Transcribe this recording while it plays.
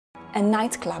A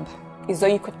nightclub is all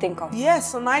you could think of.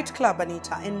 Yes, a nightclub,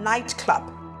 Anita, a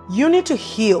nightclub. You need to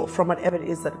heal from whatever it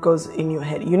is that goes in your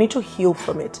head. You need to heal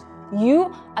from it.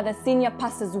 You are the senior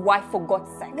pastor's wife, for God's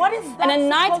sake. What is that? And a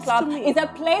nightclub is a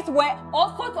place where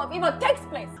all sorts of evil takes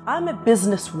place. I'm a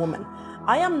businesswoman.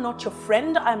 I am not your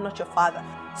friend. I am not your father.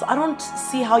 So I don't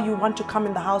see how you want to come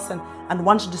in the house and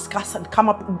want to discuss and come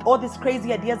up with all these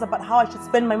crazy ideas about how I should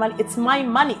spend my money. It's my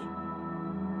money.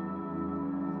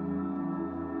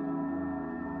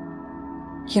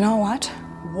 You know what?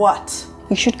 What?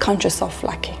 You should count yourself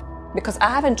lucky. Because I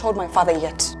haven't told my father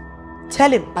yet.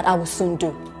 Tell him. But I will soon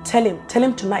do. Tell him. Tell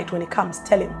him tonight when he comes.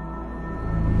 Tell him.